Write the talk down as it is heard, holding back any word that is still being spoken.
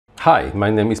Hi, my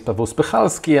name is Paweł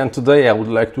Spychalski and today I would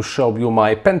like to show you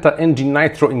my Penta engine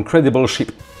Nitro incredible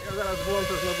ship. Ja zaraz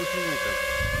włączę znowu silniczek.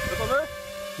 Gotowy?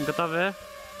 Gotowy?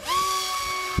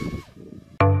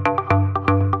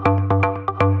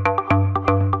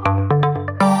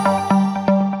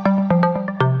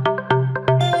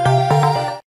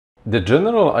 The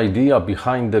general idea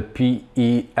behind the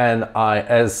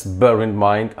PENIS, bear in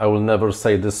mind, I will never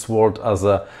say this word as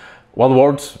a one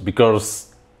word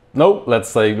because no,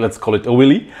 let's call it a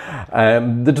Willie.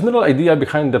 The general idea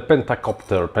behind the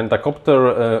Pentacopter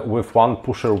with one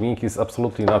pusher wing is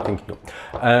absolutely nothing new.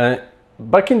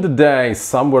 Back in the day,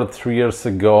 somewhere 3 years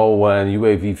ago, when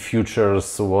UAV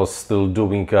Futures was still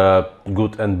doing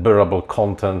good and bearable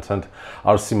content, and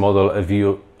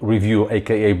RCModelReview,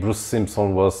 aka Bruce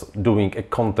Simpson, was doing a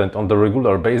content on the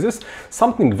regular basis,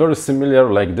 something very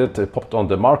similar like that popped on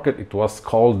the market. It was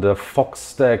called the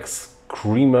Foxtech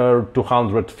Screamer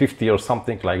 250 or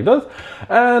something like that,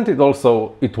 and it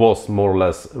was more or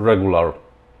less regular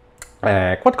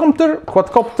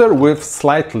quadcopter with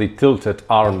slightly tilted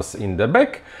arms in the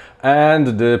back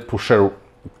and the pusher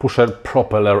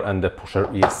propeller and the pusher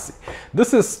ESC.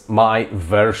 This is my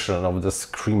version of the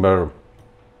Screamer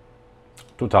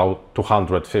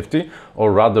 250,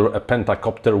 or rather a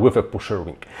Pentacopter with a pusher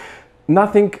wing.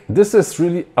 This is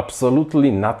really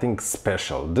absolutely nothing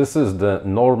special. This is the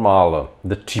normal,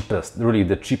 the cheapest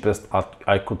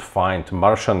I could find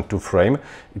Martian II frame.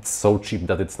 It's so cheap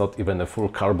that it's not even a full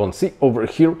carbon. See over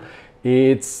here,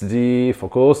 it's the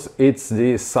focus, it's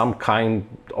the some kind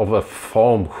of a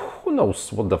foam. Who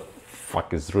knows what the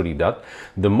fuck is really that?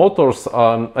 The motors,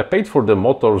 I paid for the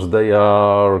motors. They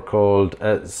are called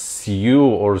CU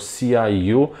or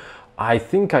CIU. I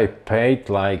think I paid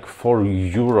like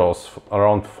 €4,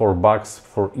 around $4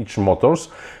 for each motors.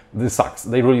 This sucks.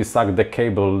 They really suck. The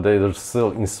cable, there's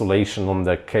still insulation on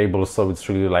the cable, so it's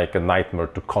really like a nightmare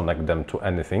to connect them to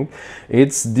anything.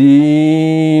 It's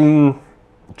the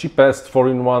cheapest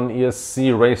 4-in-1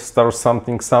 ESC Raystar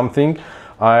something.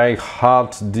 I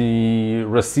had the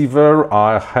receiver,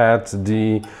 I had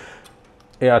the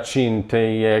Eachin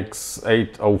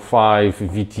TX805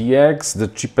 VTX, the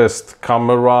cheapest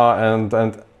camera, and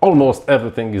almost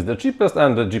everything is the cheapest,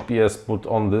 and the GPS put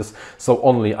on this, so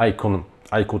only I could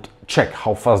check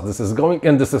how fast this is going,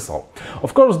 and this is all.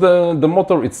 Of course, the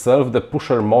motor itself, the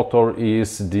pusher motor,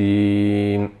 it's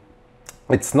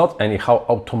not anyhow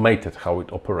automated how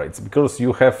it operates, because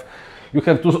you have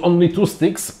only two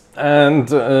sticks, and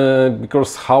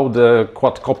because how the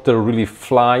quadcopter really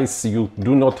flies, you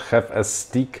do not have a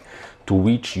stick to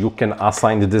which you can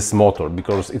assign this motor,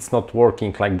 because it's not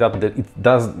working like that.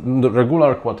 The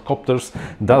regular quadcopters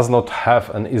does not have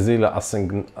an easily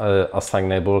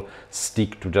assignable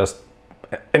stick to just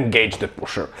engage the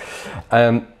pusher.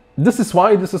 This is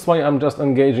why I'm just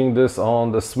engaging this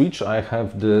on the switch. I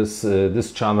have this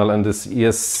channel and this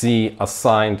ESC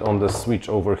assigned on the switch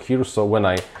over here, so when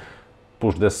I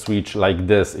push the switch like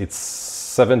this, it's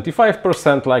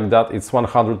 75% like that, it's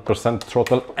 100%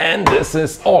 throttle, and this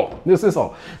is all. This is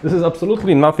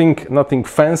absolutely nothing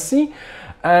fancy.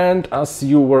 And as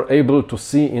you were able to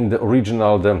see in the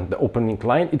original, the opening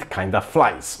line, it kinda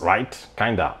flies, right?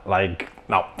 Kinda like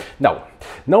now.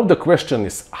 Now the question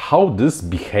is how this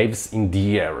behaves in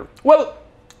the air. Well,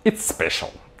 it's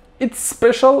special. It's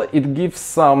special. It gives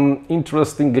some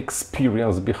interesting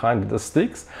experience behind the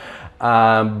sticks.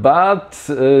 But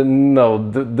no,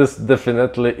 this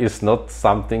definitely is not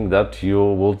something that you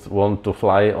would want to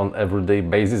fly on everyday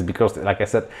basis, because, like I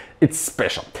said, it's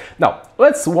special. Now,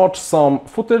 let's watch some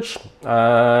footage,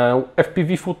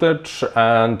 FPV footage,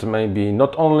 and maybe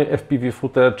not only FPV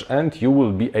footage, and you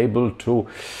will be able to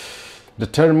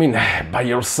determine by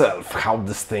yourself how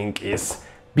this thing is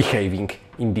behaving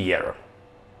in the air.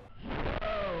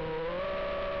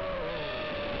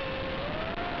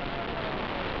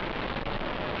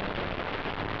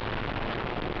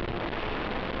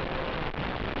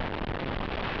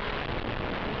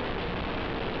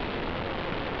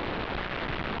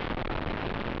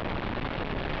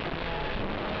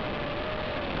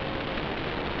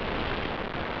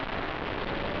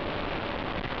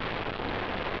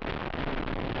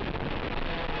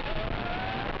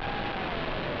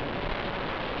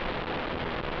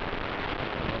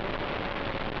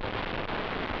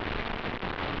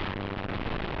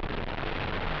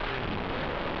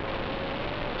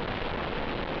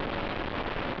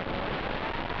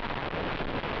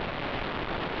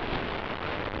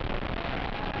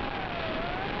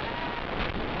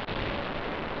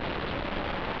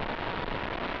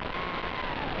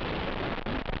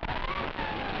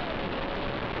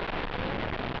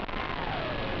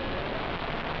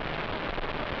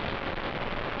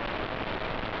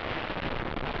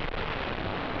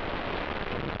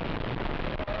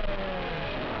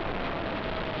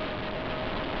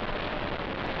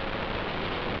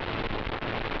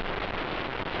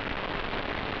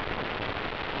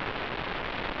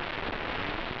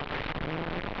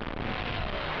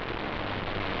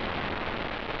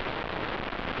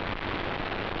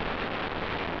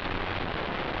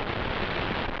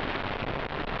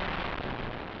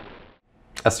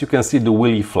 as you can see, the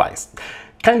Willie flies.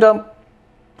 Kinda,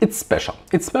 it's special.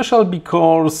 It's special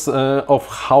because of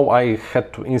how I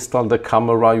had to install the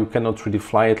camera. You cannot really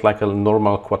fly it like a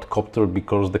normal quadcopter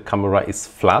because the camera is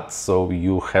flat, so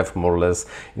you have more or less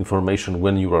information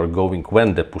when you are going,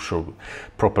 when the pusher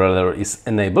propeller is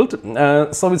enabled.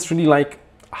 So it's really like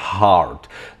hard.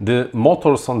 The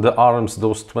motors on the arms,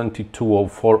 those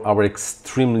 2204, are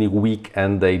extremely weak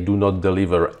and they do not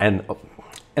deliver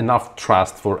enough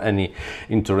thrust for any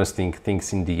interesting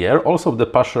things in the air. Also, the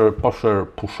pusher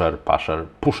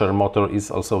motor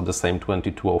is also the same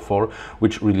 2204,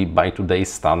 which really by today's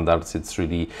standards, it's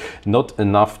really not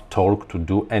enough torque to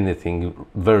do anything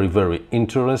very, very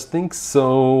interesting.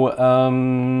 So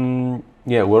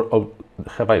yeah,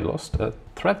 have I lost a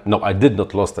thread? No, I did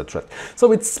not lost a thread.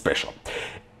 So it's special.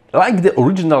 Like the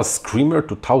original Screamer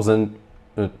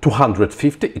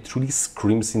 250, it really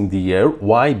screams in the air.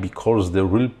 Why? Because the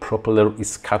real propeller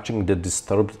is catching the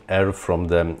disturbed air from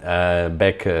the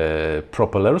back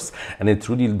propellers, and it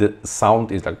really, the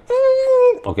sound is like,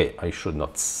 okay, I should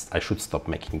stop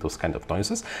making those kind of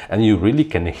noises, and you really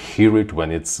can hear it when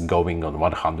it's going on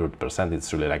 100%.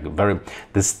 It's really like a very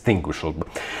distinguishable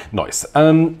noise.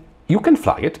 You can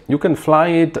fly it,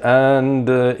 and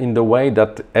in the way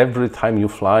that every time you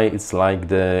fly, it's like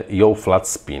the yaw flat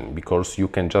spin, because you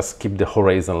can just keep the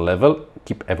horizon level,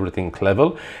 keep everything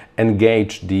level,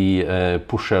 engage the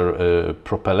pusher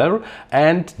propeller,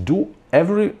 and do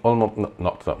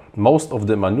most of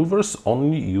the maneuvers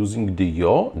only using the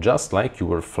yaw, just like you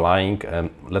were flying,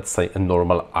 let's say, a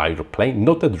normal airplane,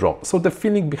 not a drone. So the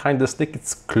feeling behind the stick,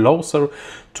 it's closer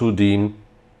to the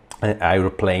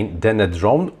airplane than a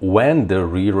drone when the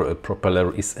rear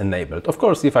propeller is enabled. Of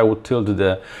course, if I would tilt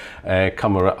the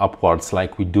camera upwards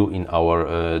like we do in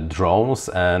our drones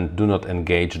and do not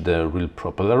engage the rear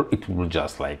propeller, it will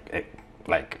just like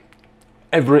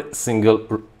every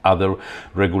single other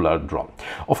regular drone.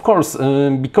 Of course,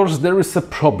 because there is a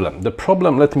problem. The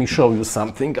problem, let me show you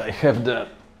something. I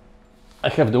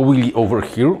have the Willie over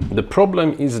here. The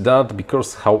problem is that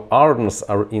because how arms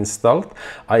are installed,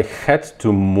 I had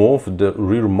to move the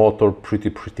rear motor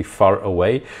pretty far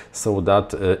away so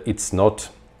that it's not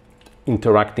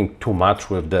interacting too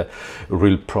much with the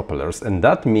real propellers, and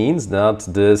that means that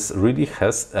this really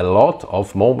has a lot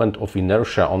of moment of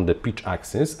inertia on the pitch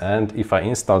axis, and if I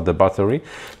install the battery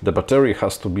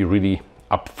has to be really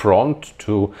up front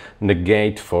to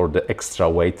negate for the extra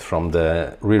weight from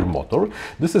the rear motor.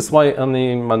 This is why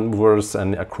any maneuvers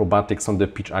and acrobatics on the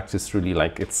pitch axis really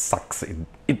like it sucks.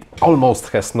 It almost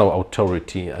has no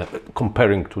authority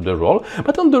comparing to the roll,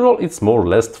 but on the roll it's more or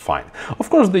less fine. Of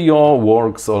course, the yaw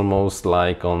works almost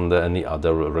like on any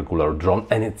other regular drone,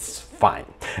 and it's fine.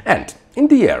 And in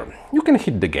the air, you can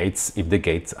hit the gates if the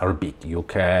gates are big. You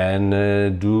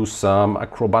can do some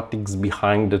acrobatics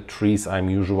behind the trees I'm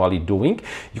usually doing.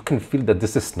 You can feel that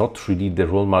this is not really the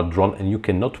normal drone, and you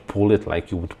cannot pull it like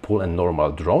you would pull a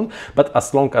normal drone. But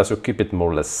as long as you keep it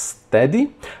more or less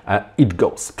steady, it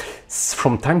goes.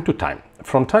 From time to time,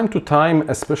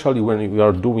 especially when you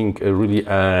are doing a really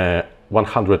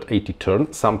 180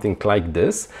 turn, something like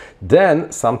this,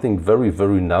 then something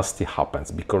very nasty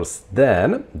happens, because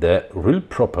then the real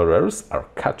propellers are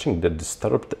catching the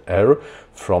disturbed air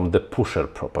from the pusher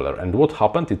propeller. And what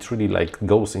happened, it really like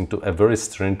goes into a very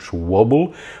strange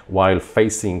wobble while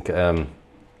facing,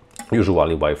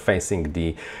 usually while facing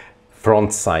the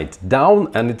front side down,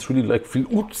 and it's really like,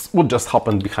 oops, what just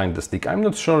happened behind the stick. I'm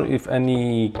not sure if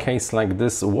any case like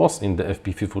this was in the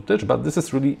FPV footage, but this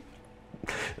is really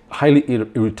highly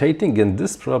irritating, and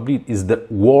this probably is the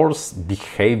worst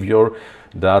behavior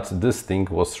that this thing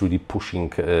was really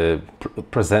pushing,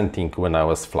 presenting when I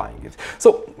was flying it.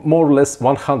 So more or less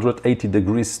 180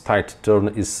 degrees tight turn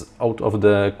is out of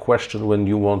the question when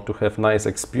you want to have nice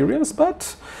experience,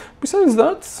 but besides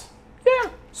that,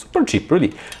 yeah, super cheap,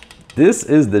 really. This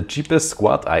is the cheapest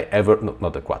quad I ever,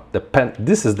 not the quad,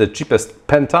 this is the cheapest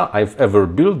Penta I've ever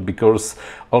built, because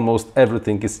almost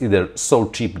everything is either so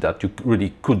cheap that you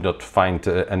really could not find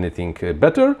anything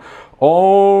better,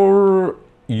 or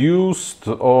used,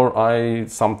 or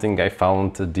something I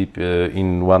found deep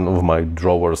in one of my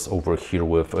drawers over here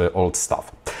with old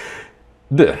stuff.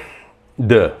 The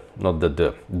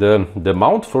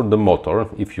mount for the motor,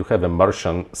 if you have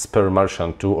a spare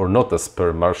Martian II or not a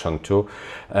spare Martian II,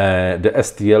 the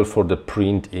STL for the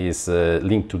print is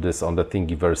linked to this on the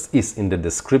Thingiverse, is in the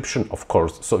description, of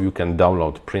course, so you can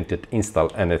download, print it,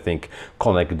 install anything,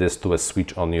 connect this to a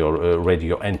switch on your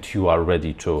radio, and you are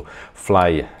ready to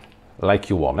fly like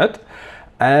you want it.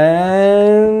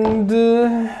 And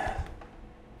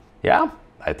yeah,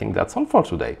 I think that's all for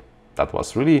today. That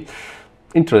was really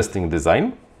interesting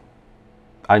design.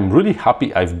 I'm really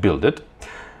happy I've built it.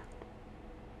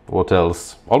 What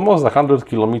else? Almost 100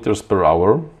 kilometers per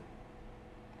hour.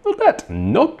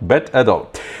 Not bad at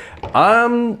all.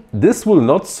 This will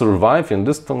not survive in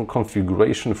this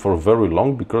configuration for very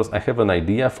long because I have an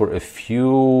idea for a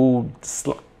few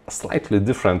slightly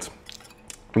different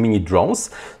mini drones.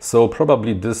 So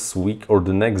probably this week or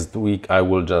the next week I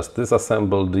will just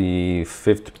disassemble the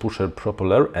 5th pusher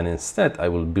propeller, and instead I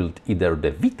will build either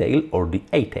the V-tail or the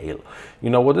A-tail. You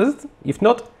know what is it? If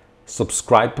not,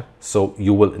 subscribe so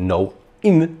you will know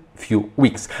in few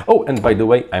weeks. Oh, and by the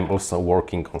way, I'm also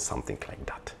working on something like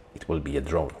that. It will be a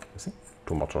drone. You see?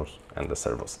 2 motors and the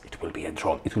servos. It will be a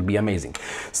drone. It will be amazing.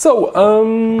 So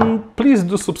please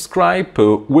do subscribe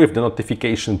with the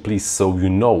notification, please, so you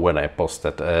know when I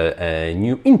posted a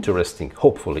new interesting,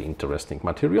 hopefully interesting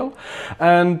material.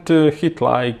 And hit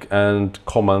like and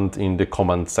comment in the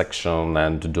comment section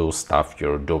and do stuff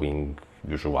you're doing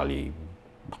usually,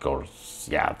 because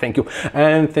yeah, thank you.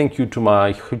 And thank you to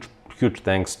my huge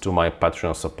thanks to my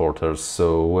Patreon supporters.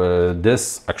 So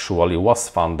this actually was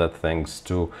funded thanks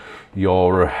to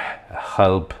your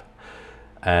help,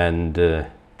 and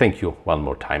thank you one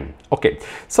more time. Okay,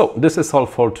 so this is all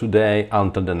for today.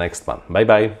 Until the next one. Bye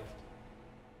bye.